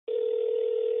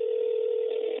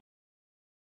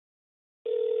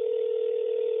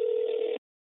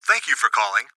Thank you for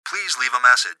calling. Please leave a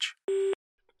message.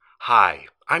 Hi,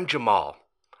 I'm Jamal.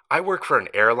 I work for an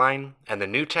airline, and the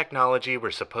new technology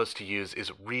we're supposed to use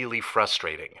is really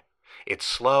frustrating. It's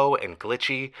slow and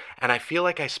glitchy, and I feel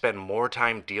like I spend more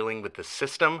time dealing with the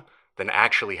system than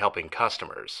actually helping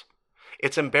customers.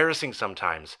 It's embarrassing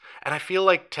sometimes, and I feel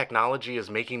like technology is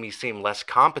making me seem less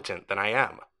competent than I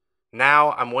am.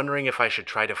 Now, I'm wondering if I should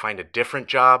try to find a different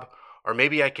job, or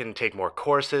maybe I can take more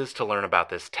courses to learn about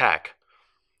this tech.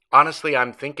 Honestly,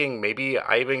 I'm thinking maybe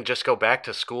I even just go back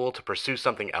to school to pursue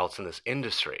something else in this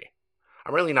industry.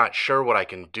 I'm really not sure what I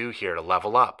can do here to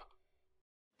level up.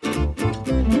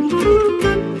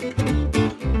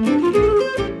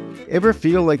 Ever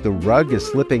feel like the rug is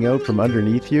slipping out from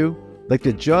underneath you? Like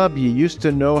the job you used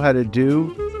to know how to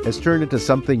do has turned into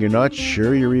something you're not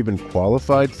sure you're even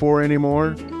qualified for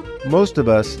anymore? Most of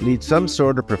us need some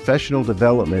sort of professional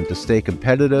development to stay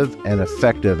competitive and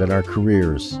effective in our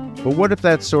careers. But what if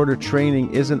that sort of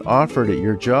training isn't offered at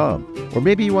your job? Or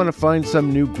maybe you want to find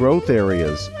some new growth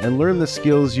areas and learn the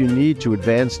skills you need to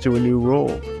advance to a new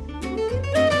role.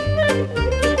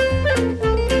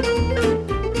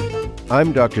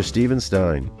 I'm Dr. Steven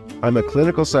Stein. I'm a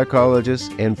clinical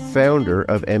psychologist and founder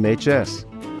of MHS,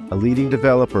 a leading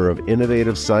developer of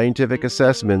innovative scientific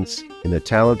assessments in the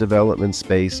talent development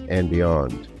space and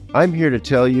beyond. I'm here to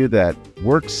tell you that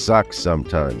work sucks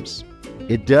sometimes.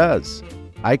 It does.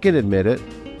 I can admit it,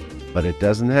 but it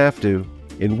doesn't have to.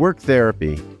 In work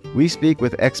therapy, we speak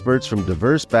with experts from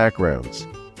diverse backgrounds,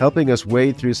 helping us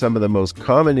wade through some of the most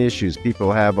common issues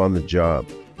people have on the job.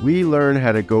 We learn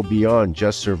how to go beyond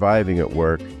just surviving at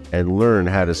work and learn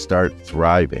how to start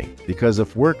thriving. Because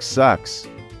if work sucks,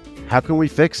 how can we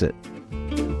fix it?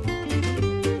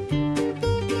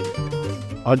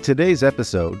 On today's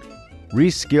episode,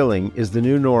 Reskilling is the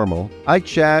New Normal, I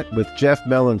chat with Jeff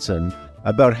Melanson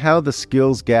about how the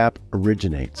skills gap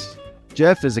originates.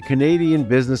 Jeff is a Canadian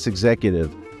business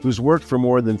executive who's worked for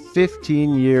more than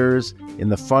 15 years in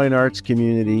the fine arts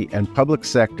community and public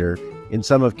sector in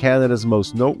some of Canada's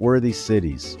most noteworthy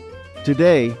cities.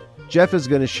 Today, Jeff is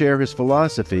going to share his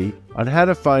philosophy on how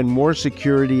to find more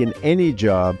security in any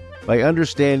job by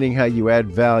understanding how you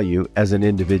add value as an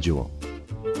individual.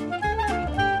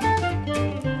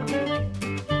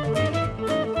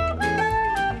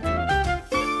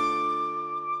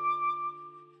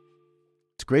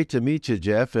 It's great to meet you,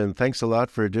 Jeff, and thanks a lot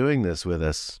for doing this with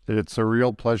us. It's a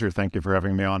real pleasure. Thank you for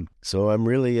having me on. So I'm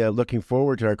really looking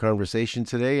forward to our conversation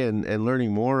today and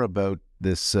learning more about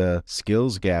this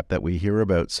skills gap that we hear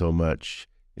about so much.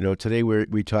 You know, today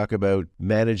we talk about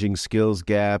managing skills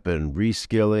gap and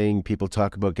reskilling. People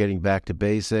talk about getting back to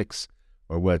basics,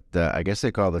 or what I guess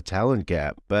they call the talent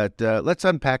gap. But let's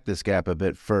unpack this gap a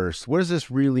bit first. What does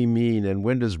this really mean, and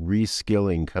when does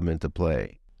reskilling come into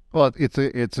play? Well,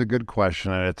 it's a good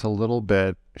question, and it's a little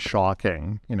bit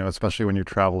shocking, especially when you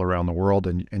travel around the world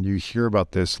and you hear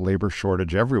about this labor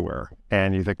shortage everywhere,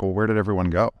 and you think, well, where did everyone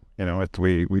go?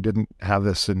 We didn't have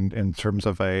this in terms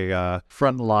of a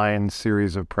frontline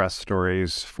series of press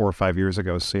stories 4 or 5 years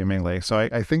ago, seemingly. So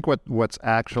I think what's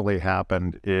actually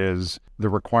happened is the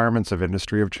requirements of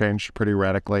industry have changed pretty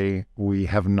radically. We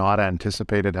have not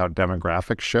anticipated how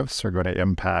demographic shifts are going to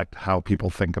impact how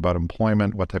people think about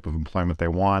employment, what type of employment they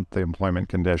want, the employment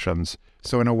conditions.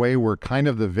 So in a way, we're kind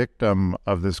of the victim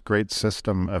of this great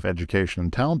system of education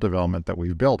and talent development that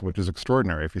we've built, which is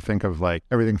extraordinary. If you think of like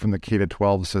everything from the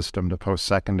K-12 system to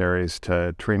post-secondaries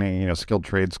to training, skilled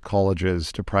trades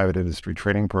colleges to private industry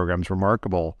training programs,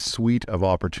 remarkable suite of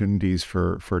opportunities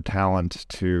for talent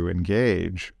to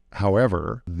engage.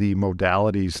 However, the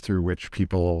modalities through which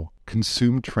people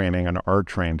consume training and are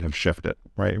trained have shifted,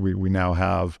 right? We now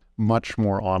have much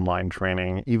more online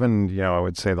training. Even, I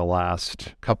would say the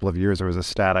last couple of years, there was a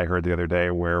stat I heard the other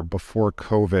day where before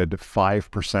COVID,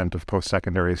 5% of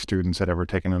post-secondary students had ever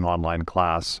taken an online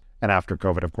class. And after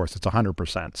COVID, of course, it's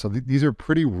 100%. So these are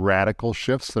pretty radical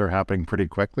shifts that are happening pretty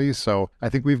quickly. So I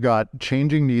think we've got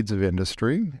changing needs of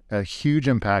industry, a huge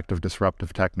impact of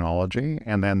disruptive technology,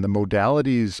 and then the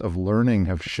modalities of learning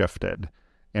have shifted.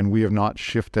 And we have not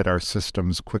shifted our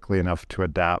systems quickly enough to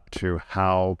adapt to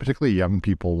how particularly young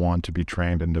people want to be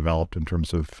trained and developed in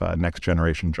terms of next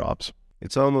generation jobs.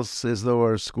 It's almost as though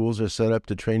our schools are set up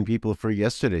to train people for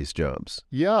yesterday's jobs.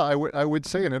 Yeah, I would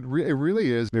say, and it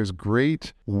really is. There's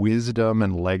great wisdom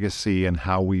and legacy in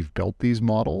how we've built these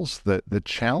models. The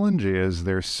challenge is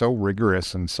they're so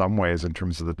rigorous in some ways in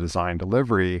terms of the design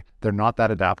delivery, they're not that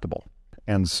adaptable.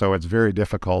 And so it's very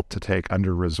difficult to take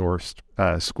under-resourced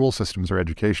school systems or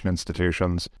education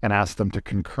institutions and ask them to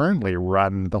concurrently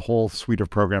run the whole suite of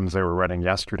programs they were running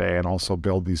yesterday and also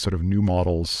build these sort of new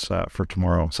models for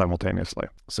tomorrow simultaneously.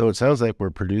 So it sounds like we're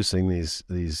producing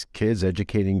these kids,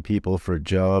 educating people for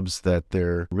jobs that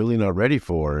they're really not ready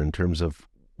for in terms of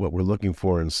what we're looking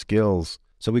for in skills.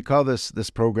 So we call this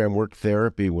program work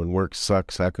therapy. When work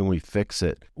sucks, how can we fix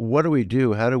it? What do we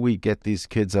do? How do we get these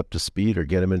kids up to speed or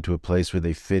get them into a place where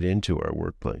they fit into our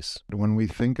workplace? When we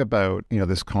think about,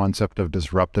 this concept of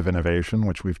disruptive innovation,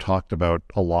 which we've talked about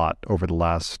a lot over the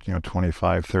last,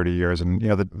 25, 30 years, and,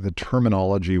 the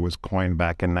terminology was coined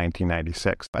back in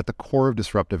 1996. At the core of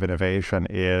disruptive innovation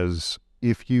is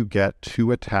if you get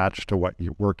too attached to what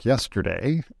you work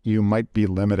yesterday, you might be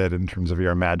limited in terms of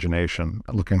your imagination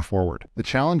looking forward. The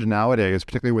challenge nowadays,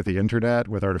 particularly with the internet,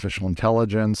 with artificial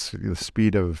intelligence, the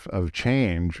speed of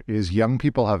change, is young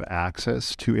people have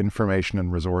access to information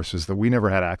and resources that we never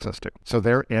had access to. So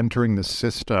they're entering the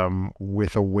system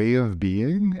with a way of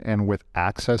being and with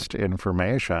access to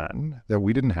information that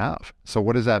we didn't have. So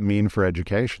what does that mean for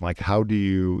education? Like, how do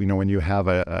you, when you have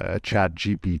a chat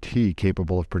GPT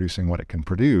capable of producing what it can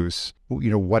produce,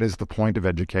 what is the point of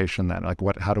education then? Like,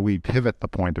 how do we pivot the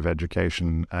point of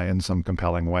education in some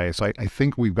compelling way? So I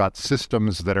think we've got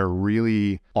systems that are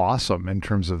really awesome in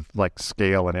terms of like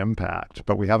scale and impact,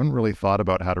 but we haven't really thought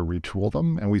about how to retool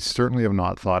them. And we certainly have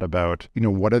not thought about,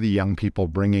 what are the young people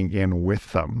bringing in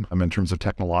with them in terms of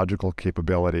technological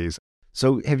capabilities.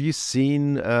 So have you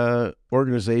seen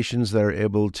organizations that are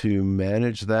able to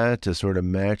manage that, to sort of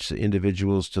match the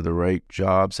individuals to the right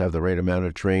jobs, have the right amount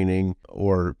of training,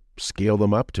 or scale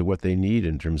them up to what they need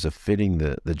in terms of fitting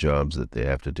the jobs that they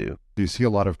have to do? You see a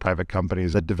lot of private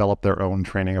companies that develop their own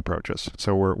training approaches.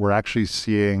 So we're actually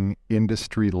seeing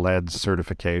industry-led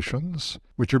certifications,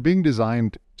 which are being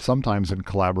designed sometimes in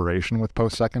collaboration with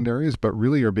post-secondaries, but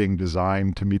really are being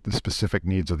designed to meet the specific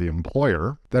needs of the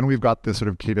employer. Then we've got this sort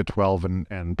of K-12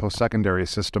 and post-secondary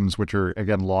systems, which are,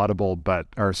 again, laudable, but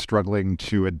are struggling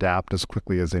to adapt as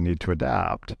quickly as they need to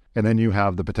adapt. And then you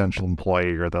have the potential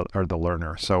employee or the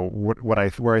learner. So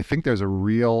where I think there's a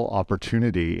real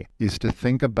opportunity is to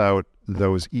think about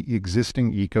those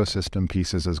existing ecosystem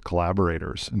pieces as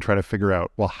collaborators and try to figure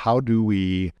out, well, how do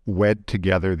we wed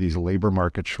together these labor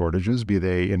market shortages, be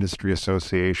they industry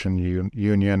association,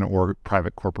 union, or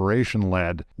private corporation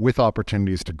led, with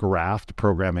opportunities to graft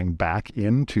programming back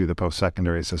into the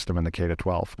post-secondary system in the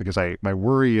K-12? Because my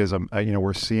worry is,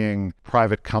 we're seeing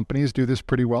private companies do this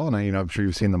pretty well. And I'm sure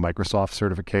you've seen the Microsoft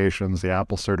certifications, the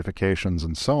Apple certifications,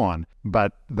 and so on.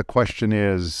 But the question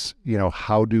is,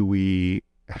 how do we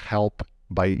help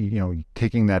by,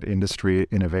 taking that industry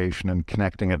innovation and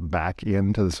connecting it back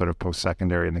into the sort of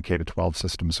post-secondary and the K-12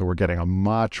 system, so we're getting a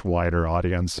much wider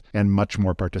audience and much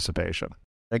more participation.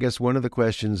 I guess one of the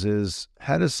questions is,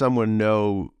 how does someone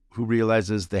know who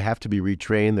realizes they have to be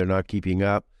retrained, they're not keeping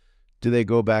up? Do they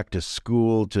go back to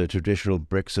school, to traditional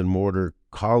bricks and mortar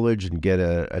college and get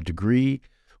a degree?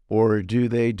 Or do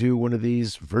they do one of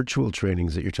these virtual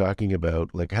trainings that you're talking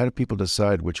about? Like, how do people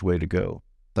decide which way to go?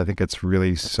 I think it's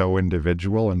really so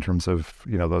individual in terms of,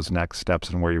 those next steps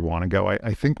and where you want to go.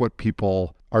 I think what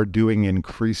people are doing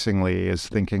increasingly is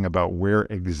thinking about where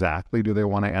exactly do they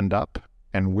want to end up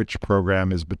and which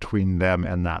program is between them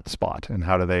and that spot, and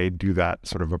how do they do that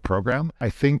sort of a program. I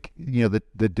think,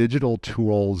 the digital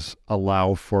tools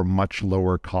allow for much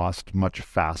lower cost, much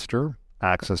faster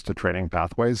access to training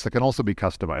pathways that can also be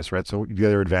customized, right? So the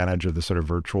other advantage of the sort of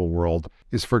virtual world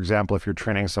is, for example, if you're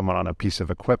training someone on a piece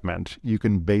of equipment, you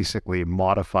can basically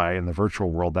modify in the virtual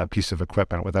world that piece of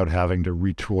equipment without having to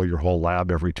retool your whole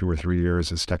lab every 2 or 3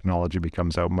 years as technology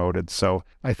becomes outmoded. So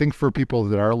I think for people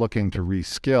that are looking to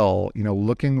reskill,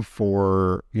 looking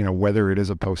for, whether it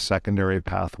is a post-secondary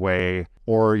pathway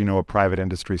or, a private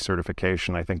industry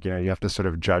certification, I think, you have to sort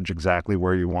of judge exactly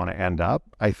where you want to end up.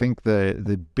 I think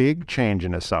the big change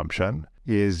in assumption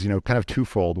is, kind of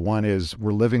twofold. One is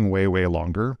we're living way, way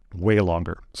longer.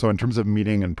 So in terms of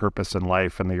meaning and purpose in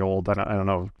life and the old, I don't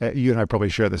know, you and I probably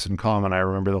share this in common. I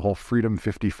remember the whole Freedom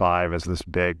 55 as this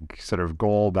big sort of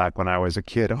goal back when I was a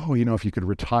kid. Oh, if you could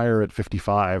retire at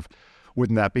 55,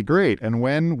 wouldn't that be great? And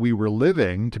when we were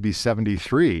living to be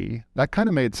 73, that kind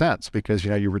of made sense because,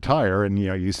 you retire and,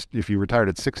 if you retired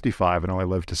at 65 and only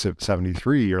lived to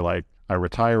 73, you're like, I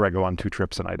retire, I go on 2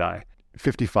 trips and I die.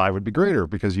 55 would be greater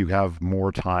because you have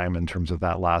more time in terms of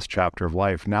that last chapter of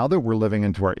life. Now that we're living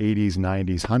into our 80s,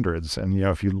 90s, 100s, and,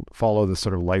 if you follow the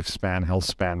sort of lifespan, health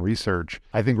span research,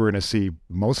 I think we're going to see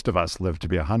most of us live to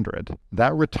be 100.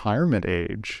 That retirement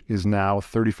age is now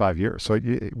 35 years. So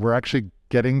we're actually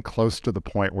getting close to the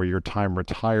point where your time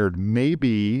retired may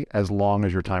be as long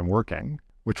as your time working,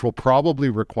 which will probably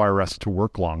require us to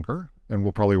work longer. And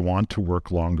we'll probably want to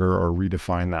work longer or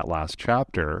redefine that last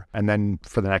chapter. And then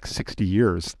for the next 60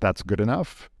 years, that's good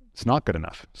enough. It's not good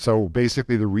enough. So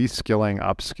basically the reskilling,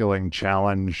 upskilling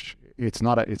challenge, it's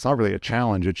not really a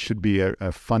challenge. It should be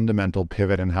a fundamental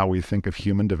pivot in how we think of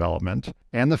human development.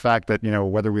 And the fact that,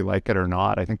 whether we like it or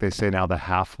not, I think they say now the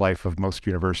half-life of most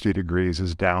university degrees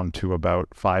is down to about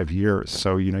 5 years.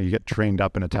 So, you get trained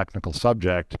up in a technical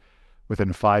subject.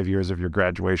 Within 5 years of your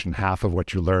graduation, half of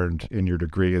what you learned in your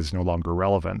degree is no longer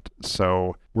relevant.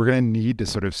 So we're going to need to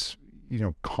sort of,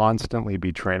 constantly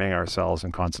be training ourselves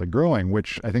and constantly growing,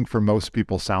 which I think for most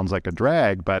people sounds like a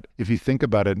drag. But if you think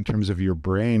about it in terms of your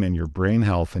brain and your brain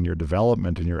health and your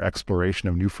development and your exploration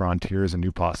of new frontiers and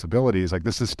new possibilities, like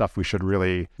this is stuff we should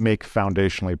really make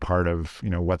foundationally part of,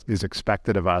 what is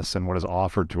expected of us and what is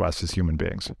offered to us as human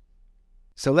beings.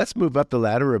 So let's move up the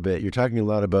ladder a bit. You're talking a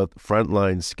lot about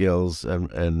frontline skills and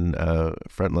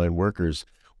frontline workers.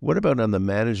 What about on the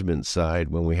management side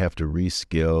when we have to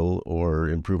reskill or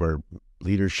improve our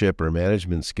leadership or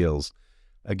management skills?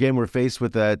 Again, we're faced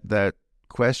with that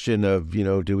question of,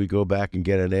 do we go back and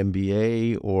get an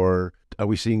MBA, or are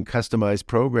we seeing customized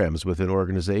programs within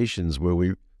organizations where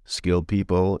we skill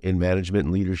people in management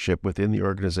and leadership within the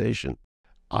organization?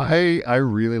 I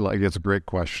really like it's a great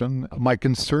question. My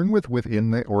concern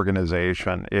within the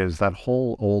organization is that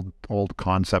whole old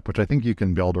concept, which I think you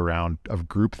can build around, of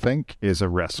groupthink is a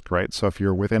risk, right? So if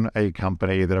you're within a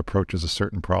company that approaches a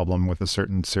certain problem with a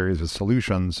certain series of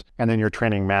solutions, and then you're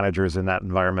training managers in that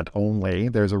environment only,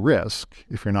 there's a risk,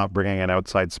 if you're not bringing in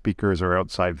outside speakers or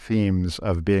outside themes,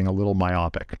 of being a little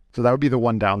myopic. So that would be the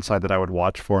one downside that I would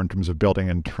watch for in terms of building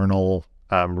internal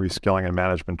reskilling and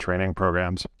management training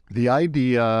programs. The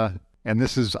idea, and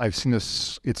I've seen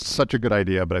this, it's such a good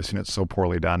idea, but I've seen it so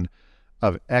poorly done,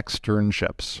 of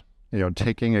externships,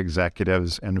 taking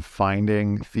executives and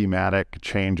finding thematic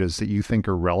changes that you think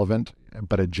are relevant,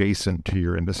 but adjacent to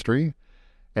your industry,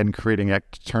 and creating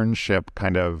externship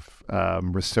kind of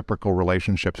reciprocal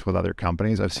relationships with other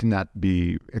companies. I've seen that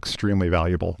be extremely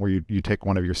valuable, where you take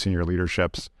one of your senior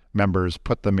leaderships members,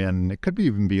 put them in, it could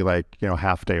even be like,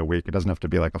 half day a week. It doesn't have to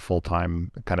be like a full-time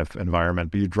kind of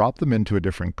environment, but you drop them into a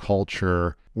different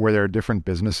culture where there are different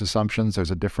business assumptions.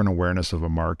 There's a different awareness of a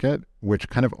market, which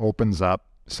kind of opens up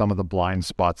some of the blind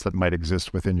spots that might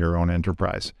exist within your own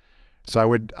enterprise. So I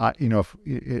would,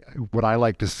 what I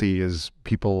like to see is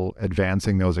people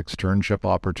advancing those externship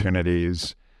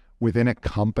opportunities within a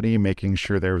company, making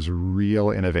sure there's real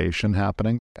innovation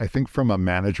happening. I think from a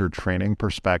manager training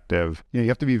perspective, you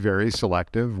have to be very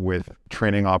selective with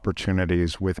training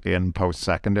opportunities within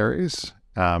post-secondaries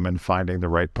and finding the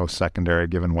right post-secondary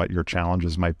given what your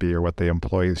challenges might be or what the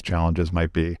employee's challenges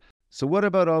might be. So what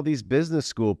about all these business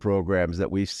school programs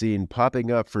that we've seen popping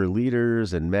up for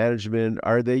leaders and management?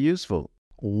 Are they useful?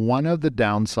 One of the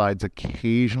downsides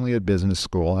occasionally at business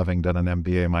school, having done an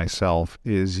MBA myself,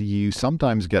 is you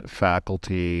sometimes get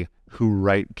faculty who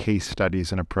write case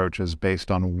studies and approaches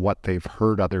based on what they've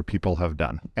heard other people have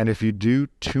done. And if you do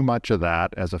too much of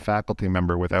that as a faculty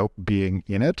member without being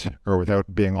in it or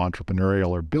without being entrepreneurial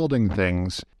or building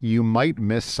things, you might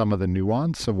miss some of the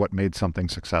nuance of what made something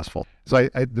successful. So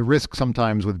the risk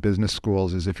sometimes with business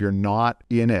schools is if you're not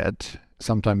in it,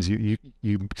 sometimes you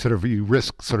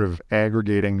risk sort of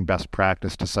aggregating best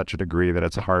practice to such a degree that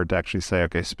it's hard to actually say,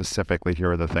 okay, specifically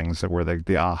here are the things that were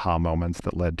the aha moments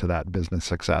that led to that business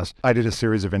success. I did a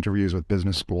series of interviews with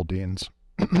business school deans.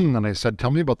 And I said, tell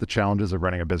me about the challenges of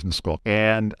running a business school.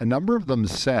 And a number of them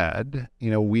said,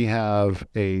 we have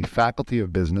a faculty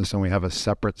of business and we have a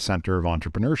separate center of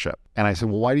entrepreneurship. And I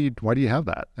said, well, why do you have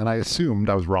that? And I assumed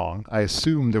I was wrong. I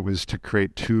assumed it was to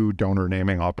create two donor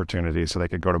naming opportunities so they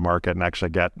could go to market and actually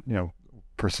get,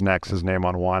 person X's name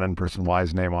on one and person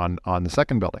Y's name on the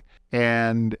second building.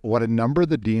 And what a number of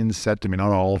the deans said to me,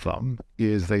 not all of them,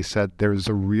 is they said there's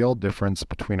a real difference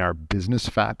between our business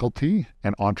faculty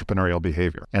and entrepreneurial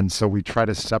behavior. And so we try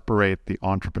to separate the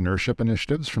entrepreneurship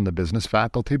initiatives from the business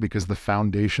faculty because the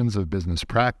foundations of business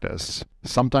practice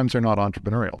sometimes are not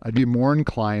entrepreneurial. I'd be more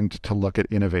inclined to look at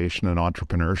innovation and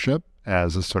entrepreneurship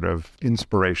as a sort of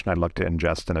inspiration I'd look to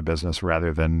ingest in a business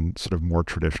rather than sort of more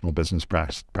traditional business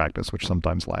practice, which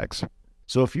sometimes lags.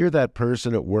 So if you're that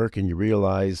person at work and you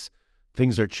realize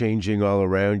things are changing all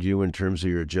around you in terms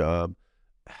of your job,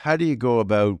 how do you go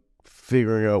about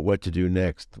figuring out what to do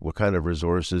next? What kind of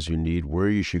resources you need, where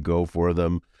you should go for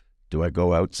them? Do I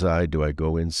go outside? Do I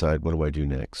go inside? What do I do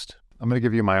next? I'm going to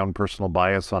give you my own personal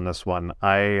bias on this one.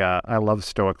 I love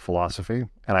Stoic philosophy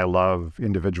and I love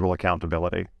individual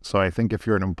accountability. So I think if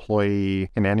you're an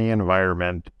employee in any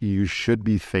environment, you should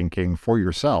be thinking for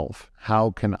yourself,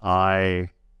 how can I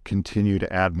continue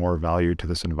to add more value to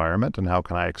this environment, and how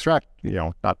can I extract,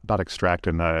 not extract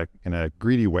in a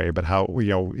greedy way, but how,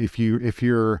 if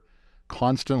you're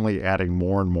constantly adding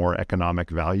more and more economic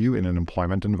value in an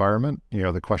employment environment,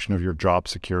 the question of your job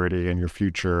security and your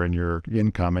future and your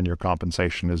income and your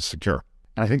compensation is secure.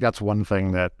 And I think that's one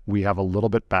thing that we have a little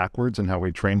bit backwards in how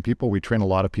we train people. We train a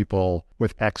lot of people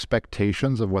with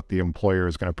expectations of what the employer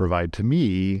is going to provide to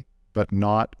me, but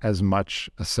not as much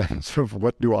a sense of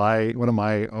what am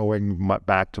I owing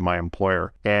back to my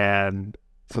employer. And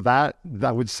so that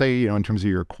I would say, in terms of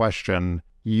your question,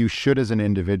 you should, as an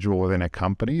individual within a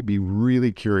company, be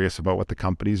really curious about what the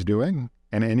company's doing.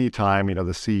 And anytime, the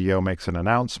CEO makes an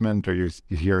announcement, or you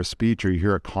hear a speech, or you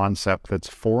hear a concept that's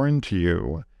foreign to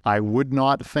you, I would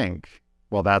not think,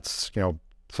 well, that's,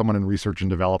 someone in research and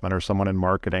development or someone in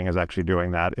marketing is actually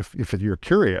doing that. If you're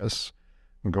curious,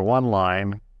 go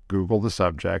online, Google the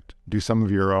subject, do some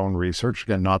of your own research.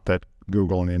 Again, not that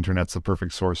Google and the internet's the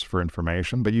perfect source for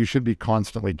information, but you should be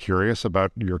constantly curious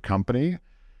about your company,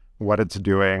 what it's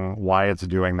doing, why it's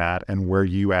doing that, and where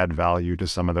you add value to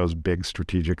some of those big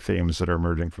strategic themes that are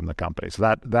emerging from the company.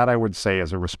 So that I would say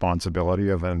is a responsibility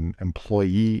of an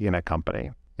employee in a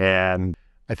company. And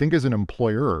I think as an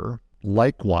employer,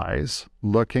 likewise,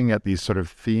 looking at these sort of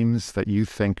themes that you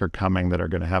think are coming that are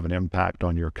going to have an impact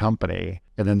on your company,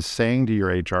 and then saying to your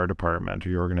HR department or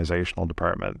your organizational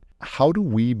department, how do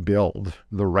we build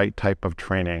the right type of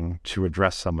training to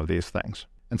address some of these things?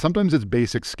 And sometimes it's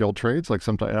basic skill trades, like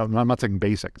sometimes, I'm not saying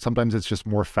basic, sometimes it's just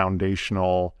more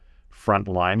foundational,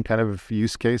 frontline kind of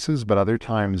use cases, but other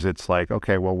times it's like,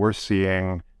 okay, well, we're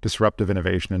seeing disruptive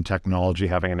innovation and technology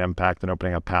having an impact and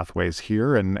opening up pathways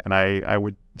here. And I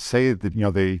would say that,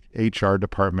 the HR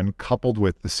department coupled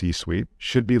with the C-suite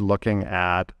should be looking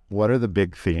at what are the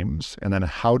big themes, and then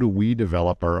how do we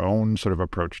develop our own sort of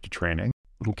approach to training.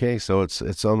 Okay, so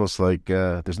it's almost like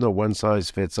there's no one size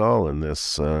fits all in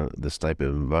this type of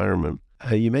environment.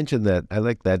 You mentioned that I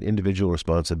like that individual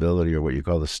responsibility, or what you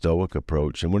call the Stoic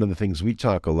approach. And one of the things we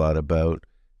talk a lot about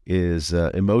is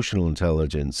emotional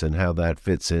intelligence and how that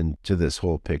fits into this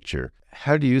whole picture.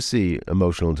 How do you see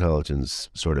emotional intelligence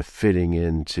sort of fitting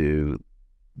into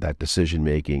that decision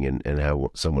making and how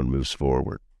someone moves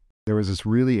forward? There was this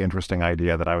really interesting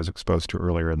idea that I was exposed to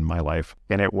earlier in my life,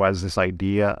 and it was this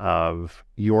idea of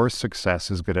your success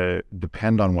is going to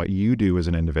depend on what you do as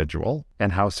an individual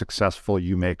and how successful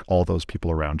you make all those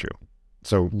people around you.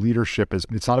 So leadership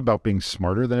it's not about being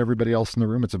smarter than everybody else in the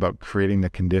room. It's about creating the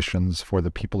conditions for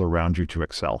the people around you to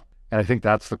excel. And I think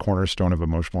that's the cornerstone of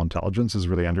emotional intelligence, is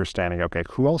really understanding, okay,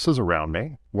 who else is around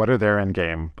me? What are their end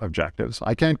game objectives?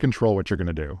 I can't control what you're going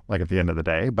to do, like at the end of the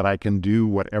day, but I can do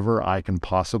whatever I can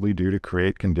possibly do to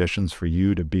create conditions for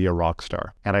you to be a rock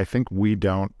star. And I think we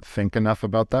don't think enough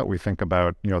about that. We think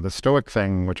about, the Stoic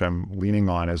thing, which I'm leaning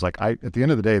on, is like, at the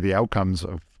end of the day, the outcomes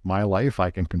of my life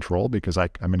I can control because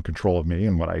I'm in control of me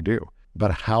and what I do.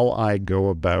 But how I go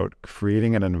about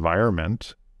creating an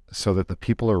environment so that the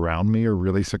people around me are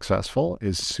really successful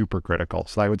is super critical.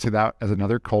 So I would say that as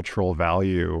another cultural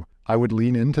value, I would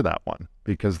lean into that one,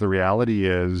 because the reality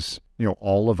is,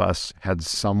 all of us had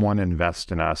someone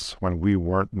invest in us when we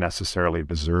weren't necessarily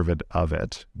deserved of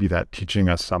it, be that teaching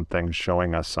us something,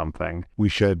 showing us something. We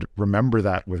should remember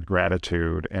that with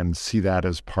gratitude and see that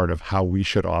as part of how we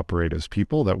should operate as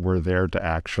people, that we're there to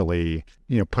actually,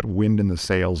 put wind in the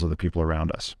sails of the people around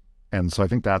us. And so I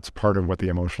think that's part of what the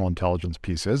emotional intelligence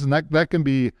piece is. And that can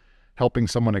be helping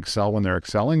someone excel when they're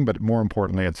excelling, but more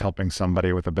importantly, it's helping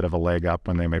somebody with a bit of a leg up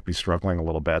when they might be struggling a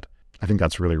little bit. I think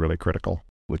that's really, really critical.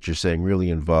 What you're saying really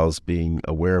involves being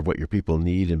aware of what your people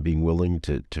need and being willing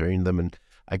to train them. And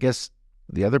I guess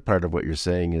the other part of what you're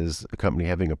saying is a company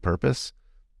having a purpose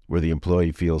where the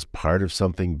employee feels part of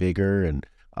something bigger and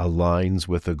aligns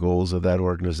with the goals of that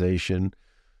organization.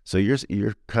 So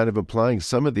you're kind of implying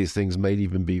some of these things might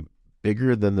even be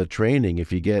bigger than the training.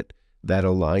 If you get that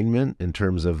alignment in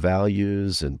terms of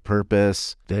values and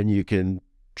purpose, then you can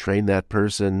train that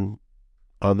person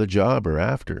on the job or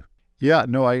after. Yeah,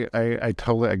 no, I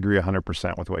totally agree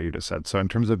 100% with what you just said. So in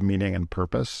terms of meaning and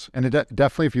purpose, and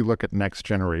definitely if you look at next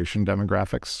generation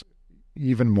demographics,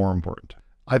 even more important.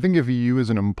 I think if you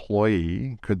as an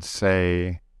employee could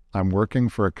say, I'm working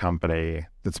for a company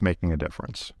that's making a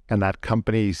difference, and that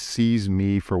company sees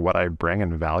me for what I bring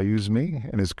and values me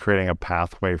and is creating a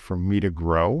pathway for me to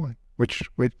grow, which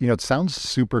it sounds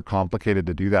super complicated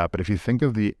to do that. But if you think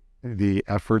of the the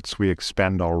efforts we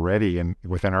expend already and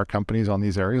within our companies on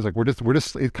these areas. Like we're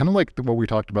just it's kind of like what we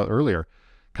talked about earlier,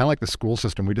 kind of like the school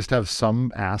system. We just have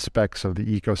some aspects of the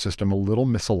ecosystem a little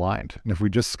misaligned. And if we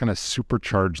just kind of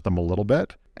supercharge them a little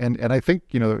bit, and I think,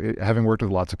 having worked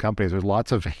with lots of companies, there's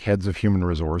lots of heads of human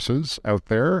resources out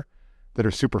there that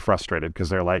are super frustrated because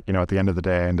they're like, at the end of the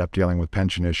day, I end up dealing with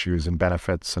pension issues and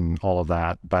benefits and all of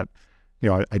that. But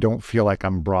I don't feel like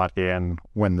I'm brought in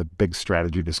when the big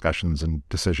strategy discussions and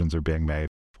decisions are being made.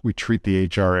 We treat the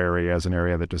HR area as an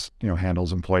area that just,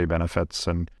 handles employee benefits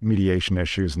and mediation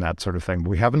issues and that sort of thing. But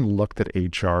we haven't looked at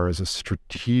HR as a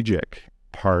strategic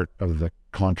part of the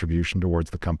contribution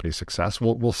towards the company's success.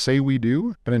 We'll say we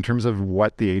do, but in terms of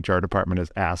what the HR department is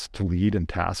asked to lead and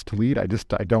tasked to lead, I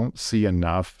don't see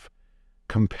enough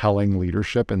compelling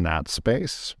leadership in that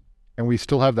space. And we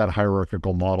still have that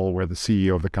hierarchical model where the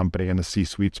CEO of the company and the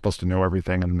C-suite is supposed to know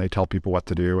everything and they tell people what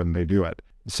to do and they do it.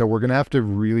 So we're going to have to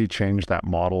really change that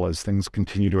model as things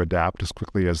continue to adapt as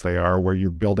quickly as they are, where you're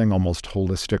building almost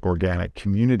holistic organic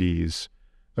communities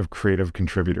of creative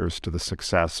contributors to the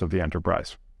success of the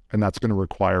enterprise. And that's going to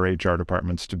require HR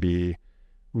departments to be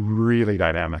really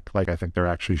dynamic. Like I think there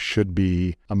actually should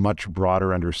be a much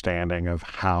broader understanding of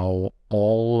how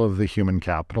all of the human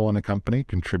capital in a company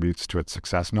contributes to its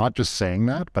success, not just saying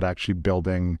that, but actually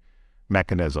building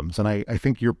mechanisms. And I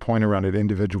think your point around an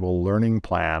individual learning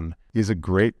plan is a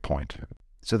great point.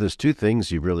 So there's two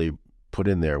things you really put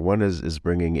in there. One is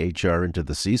bringing HR into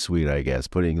the C-suite, I guess,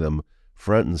 putting them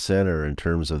front and center in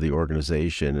terms of the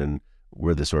organization and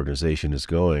where this organization is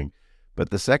going. But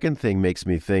the second thing makes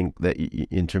me think that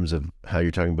in terms of how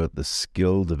you're talking about the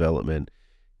skill development,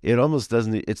 it almost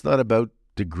doesn't, it's not about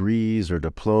degrees or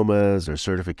diplomas or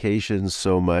certifications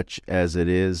so much as it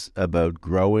is about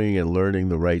growing and learning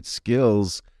the right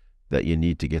skills that you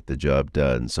need to get the job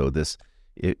done. So this,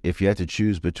 if you had to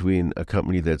choose between a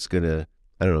company that's going to,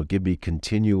 give me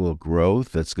continual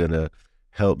growth, that's going to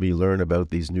help me learn about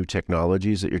these new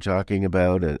technologies that you're talking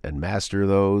about and master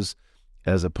those,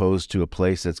 as opposed to a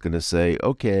place that's going to say,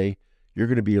 okay, you're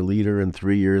going to be a leader in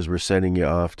 3 years. We're sending you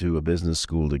off to a business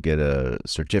school to get a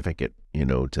certificate,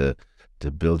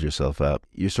 to build yourself up.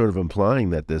 You're sort of implying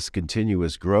that this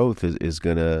continuous growth is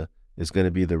going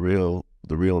to be the real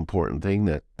important thing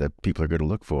that people are going to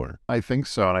look for. I think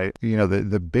so. And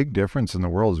the big difference in the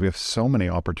world is we have so many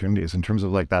opportunities in terms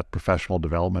of like that professional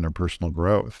development or personal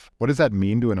growth. What does that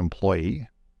mean to an employee?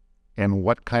 And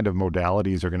what kind of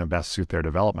modalities are going to best suit their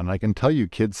development? And I can tell you,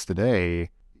 kids today,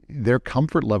 their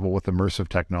comfort level with immersive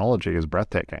technology is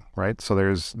breathtaking, right? So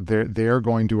they're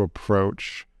going to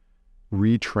approach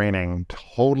retraining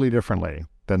totally differently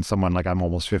than someone like I'm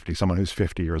almost 50, someone who's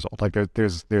 50 years old. Like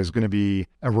there's going to be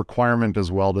a requirement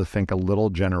as well to think a little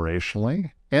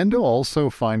generationally and to also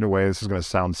find a way, this is going to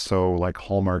sound so like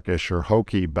Hallmark-ish or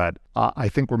hokey, but I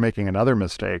think we're making another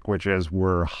mistake, which is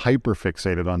we're hyper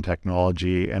fixated on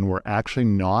technology and we're actually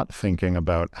not thinking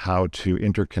about how to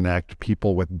interconnect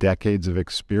people with decades of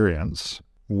experience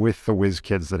with the whiz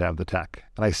kids that have the tech.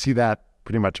 And I see that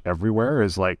pretty much everywhere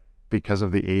is like, because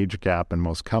of the age gap in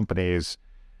most companies,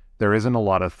 there isn't a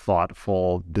lot of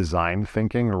thoughtful design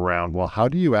thinking around, well, how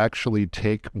do you actually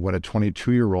take what a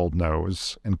 22-year-old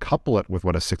knows and couple it with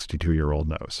what a 62-year-old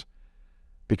knows?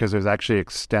 Because there's actually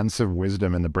extensive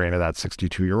wisdom in the brain of that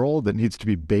 62-year-old that needs to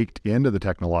be baked into the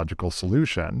technological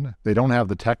solution. They don't have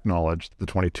the tech knowledge that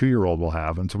the 22-year-old will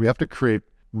have. And so we have to create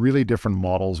really different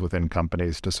models within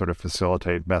companies to sort of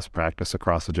facilitate best practice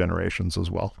across the generations as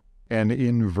well. And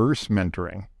inverse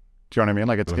mentoring. Do you know what I mean?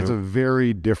 Like it's a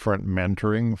very different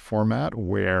mentoring format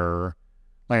where,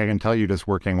 like I can tell you just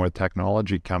working with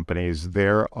technology companies,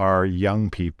 there are young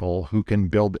people who can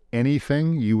build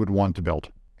anything you would want to build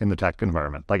in the tech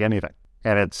environment, like anything.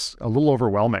 And it's a little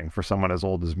overwhelming for someone as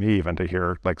old as me even to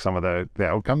hear like some of the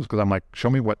outcomes, because I'm like, show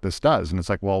me what this does. And it's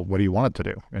like, well, what do you want it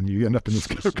to do? And you end up in this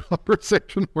kind of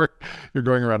conversation where you're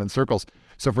going around in circles.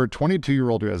 So for a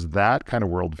 22-year-old who has that kind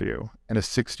of worldview and a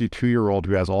 62-year-old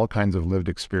who has all kinds of lived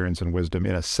experience and wisdom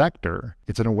in a sector,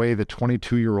 it's in a way the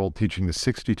 22-year-old teaching the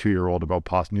 62-year-old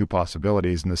about new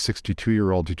possibilities and the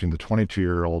 62-year-old teaching the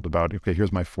 22-year-old about, okay,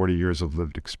 here's my 40 years of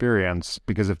lived experience.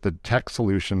 Because if the tech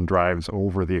solution drives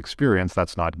over the experience,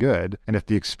 that's not good. And if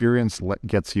the experience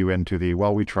gets you into the,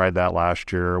 well, we tried that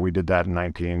last year, we did that in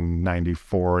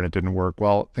 1994 and it didn't work.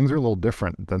 Well, things are a little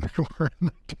different than they were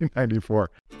in 1994.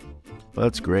 Well,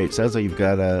 that's great. Sounds like you've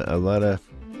got a lot of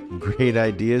great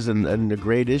ideas and the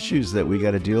great issues that we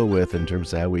got to deal with in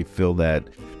terms of how we fill that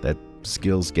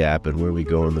skills gap and where we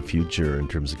go in the future in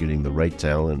terms of getting the right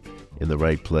talent in the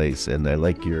right place. And I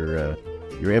like your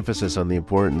emphasis on the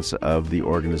importance of the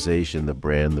organization, the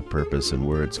brand, the purpose, and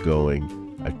where it's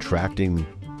going, attracting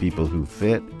people who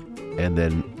fit, and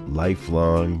then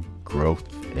lifelong growth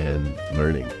and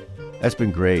learning. That's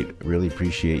been great. Really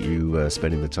appreciate you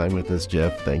spending the time with us,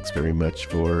 Jeff. Thanks very much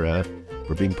for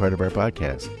being part of our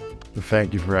podcast.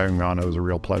 Thank you for having me on. It was a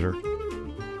real pleasure.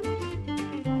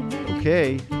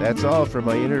 Okay, that's all for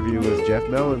my interview with Jeff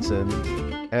Melanson.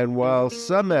 And while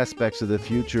some aspects of the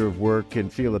future of work can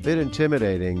feel a bit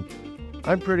intimidating,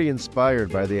 I'm pretty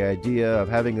inspired by the idea of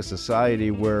having a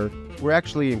society where we're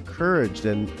actually encouraged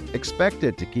and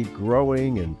expected to keep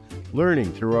growing and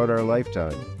learning throughout our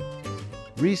lifetime.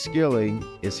 Reskilling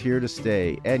is here to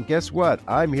stay, and guess what?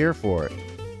 I'm here for it.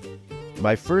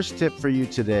 My first tip for you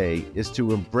today is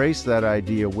to embrace that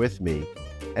idea with me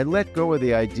and let go of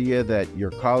the idea that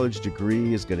your college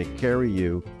degree is going to carry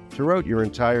you throughout your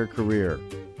entire career.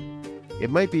 It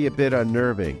might be a bit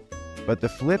unnerving, but the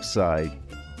flip side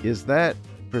is that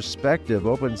perspective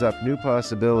opens up new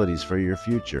possibilities for your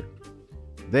future.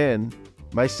 Then,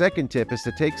 my second tip is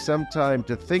to take some time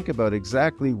to think about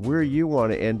exactly where you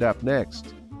want to end up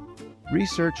next.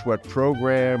 Research what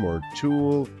program or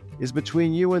tool is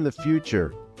between you and the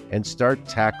future and start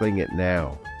tackling it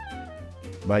now.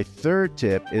 My third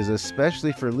tip is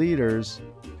especially for leaders,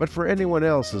 but for anyone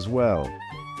else as well.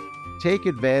 Take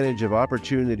advantage of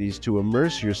opportunities to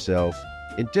immerse yourself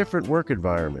in different work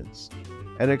environments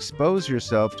and expose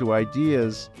yourself to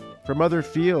ideas from other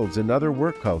fields and other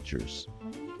work cultures.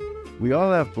 We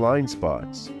all have blind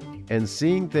spots, and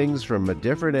seeing things from a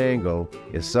different angle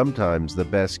is sometimes the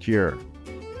best cure.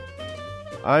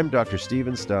 I'm Dr.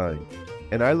 Stephen Stein,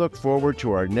 and I look forward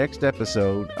to our next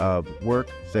episode of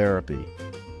Work Therapy.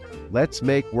 Let's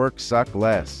make work suck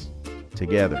less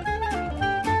together.